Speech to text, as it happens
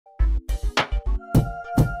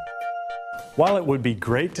While it would be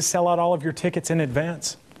great to sell out all of your tickets in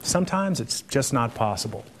advance, sometimes it's just not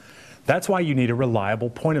possible. That's why you need a reliable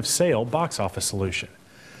point-of-sale box office solution.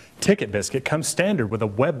 TicketBiscuit comes standard with a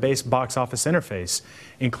web-based box office interface,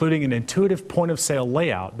 including an intuitive point-of-sale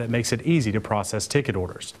layout that makes it easy to process ticket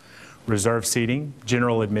orders. Reserved seating,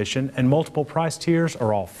 general admission, and multiple price tiers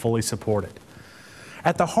are all fully supported.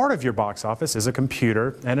 At the heart of your box office is a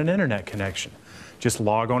computer and an internet connection. Just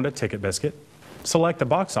log on to TicketBiscuit, select the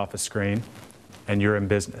box office screen, and you're in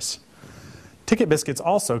business. TicketBiscuit's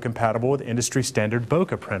also compatible with industry-standard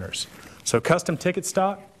Boca printers, so custom ticket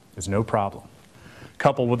stock is no problem.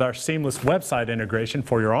 Coupled with our seamless website integration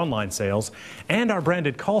for your online sales and our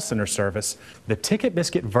branded call center service, the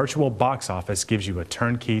TicketBiscuit Virtual Box Office gives you a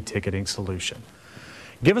turnkey ticketing solution.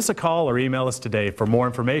 Give us a call or email us today for more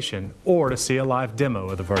information or to see a live demo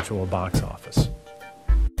of the Virtual Box Office.